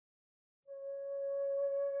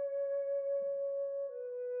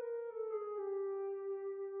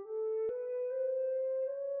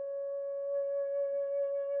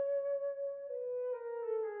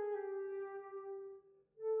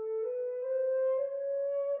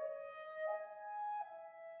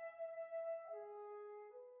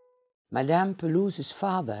Madame Pelouze's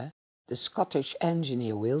father, the Scottish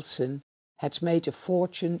engineer Wilson, had made a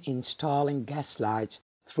fortune installing gaslights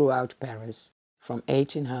throughout Paris from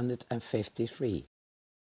 1853.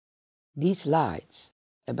 These lights,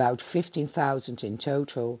 about 15,000 in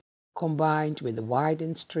total, combined with the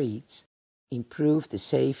widened streets, improved the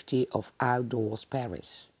safety of outdoors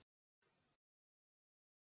Paris.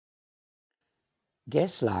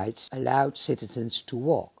 Gaslights allowed citizens to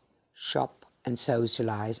walk, shop and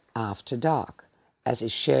socialize after dark, as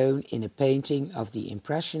is shown in a painting of the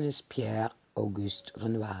Impressionist Pierre-Auguste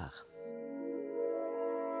Renoir.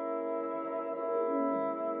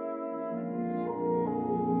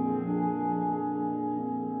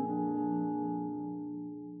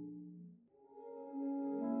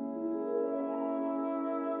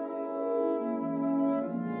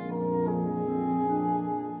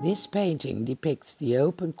 This painting depicts the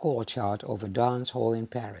open courtyard of a dance hall in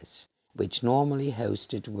Paris, which normally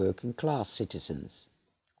hosted working-class citizens.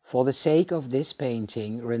 For the sake of this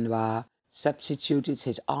painting, Renoir substituted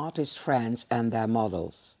his artist friends and their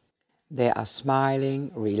models. They are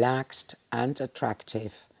smiling, relaxed and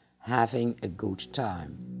attractive, having a good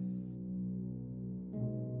time.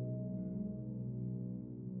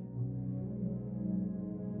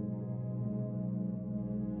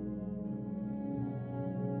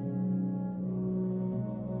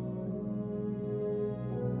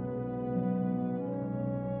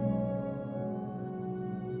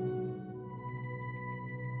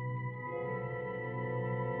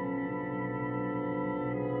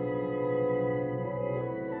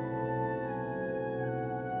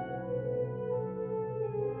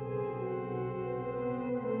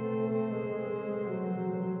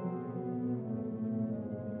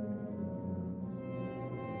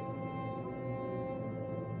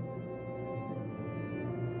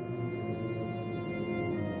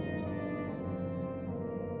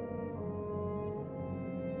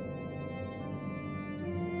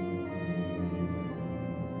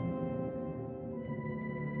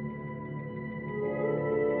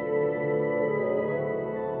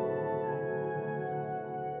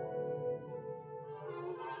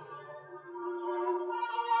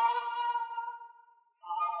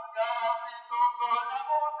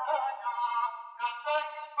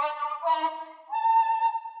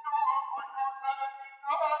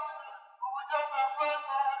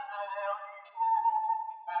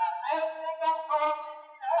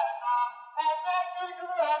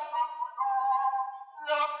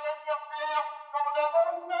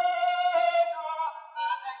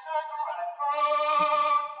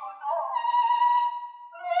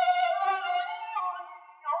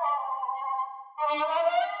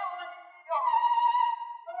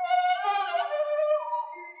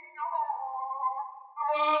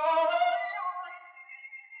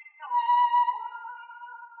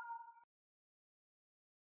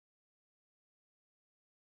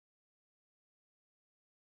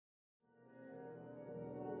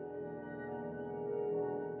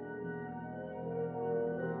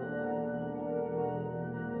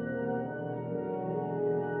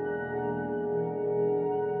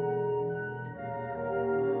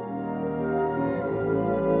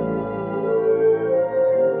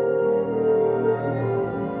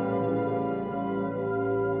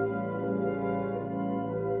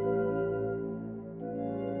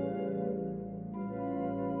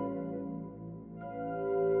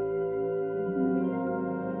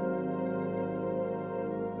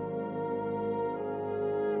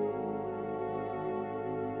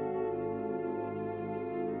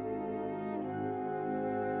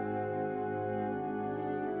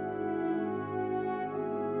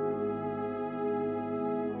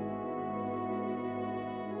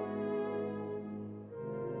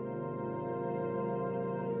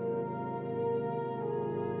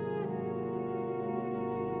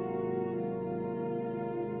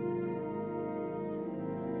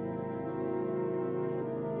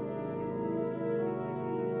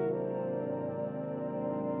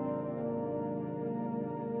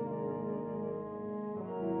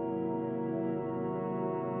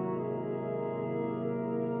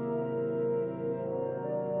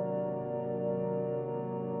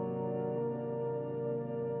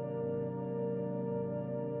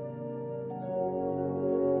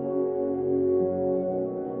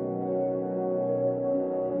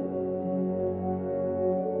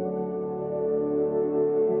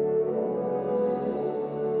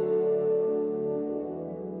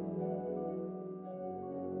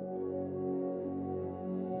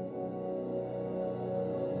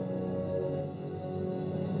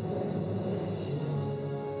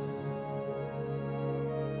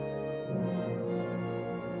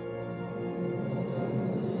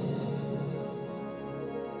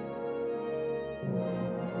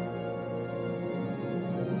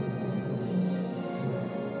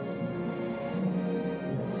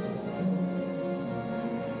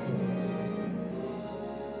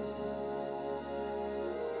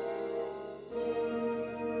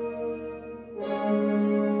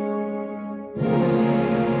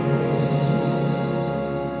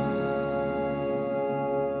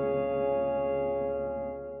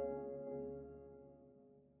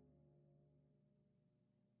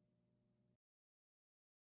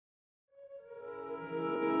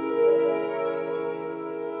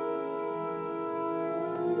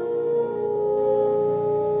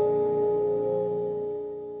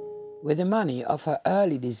 With the money of her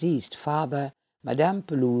early deceased father, Madame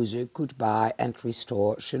Pelouze could buy and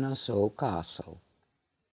restore Chenonceau Castle.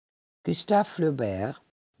 Gustave Flaubert,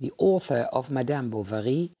 the author of Madame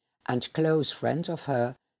Bovary and close friend of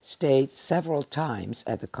her, stayed several times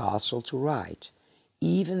at the castle to write,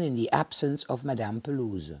 even in the absence of Madame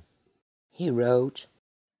Pelouze. He wrote,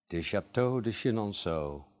 "The Château de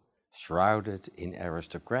Chenonceau, shrouded in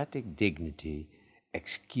aristocratic dignity,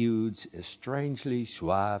 exudes a strangely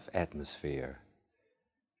suave atmosphere.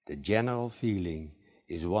 The general feeling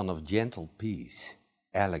is one of gentle peace,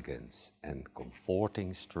 elegance, and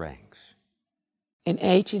comforting strength." In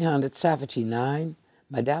 1879,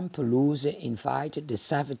 Madame Pelouze invited the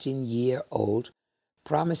 17-year-old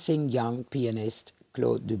promising young pianist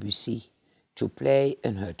Claude Debussy to play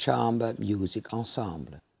in her chamber music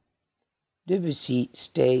ensemble. Debussy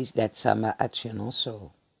stays that summer at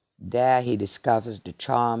Chenonceau. There he discovers the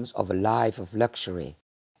charms of a life of luxury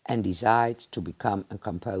and decides to become a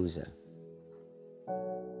composer.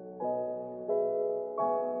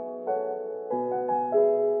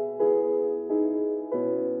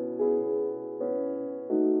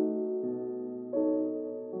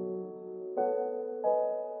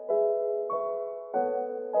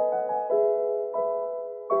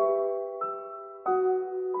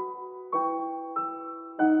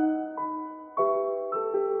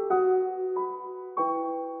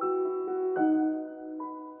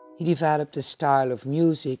 He developed a style of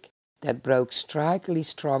music that broke strikingly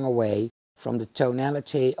strong away from the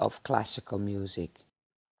tonality of classical music.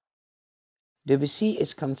 Debussy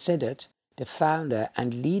is considered the founder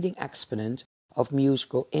and leading exponent of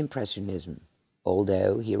musical impressionism,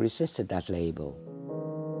 although he resisted that label.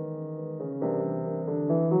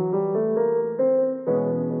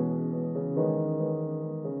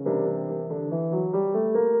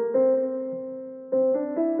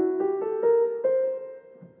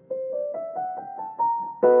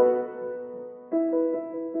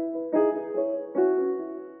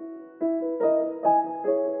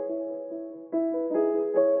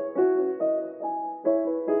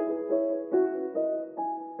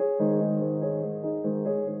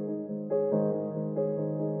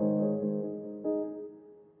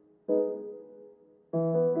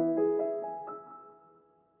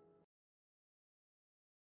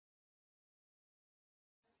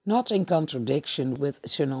 Not in contradiction with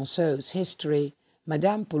Chenonceau's history,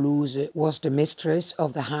 Madame Pelouze was the mistress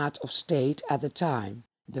of the head of state at the time,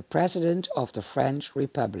 the President of the French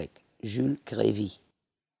Republic, Jules Grévy.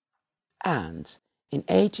 And in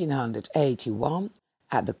 1881,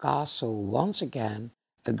 at the castle once again,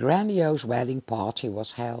 a grandiose wedding party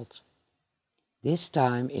was held. This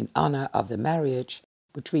time in honour of the marriage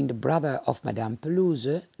between the brother of Madame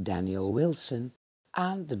Pelouze, Daniel Wilson,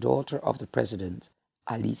 and the daughter of the President,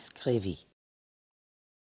 Alice Grévy.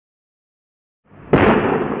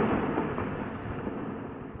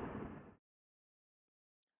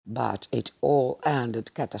 But it all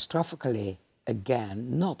ended catastrophically,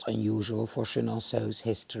 again not unusual for Chenonceau's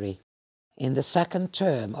history. In the second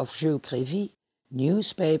term of Jules Grévy,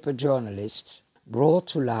 newspaper journalists brought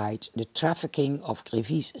to light the trafficking of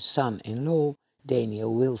Grévy's son-in-law,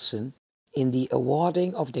 Daniel Wilson, in the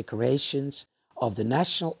awarding of decorations of the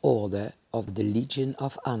National Order of the Legion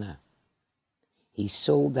of Honor. He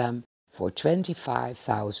sold them for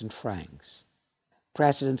 25,000 francs.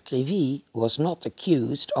 President Grévy was not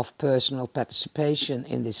accused of personal participation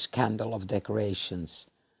in this scandal of decorations,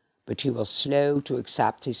 but he was slow to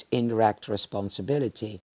accept his indirect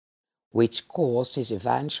responsibility, which caused his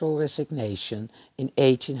eventual resignation in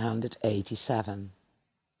 1887.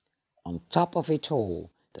 On top of it all,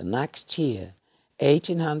 the next year,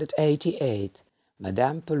 1888,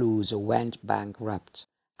 Madame Pelouze went bankrupt,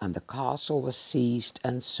 and the castle was seized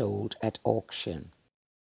and sold at auction.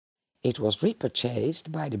 It was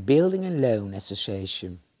repurchased by the Building and Loan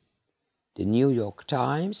Association. The New York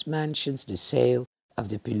Times mentions the sale of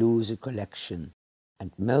the Pelouze collection,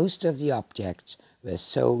 and most of the objects were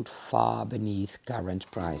sold far beneath current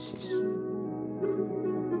prices.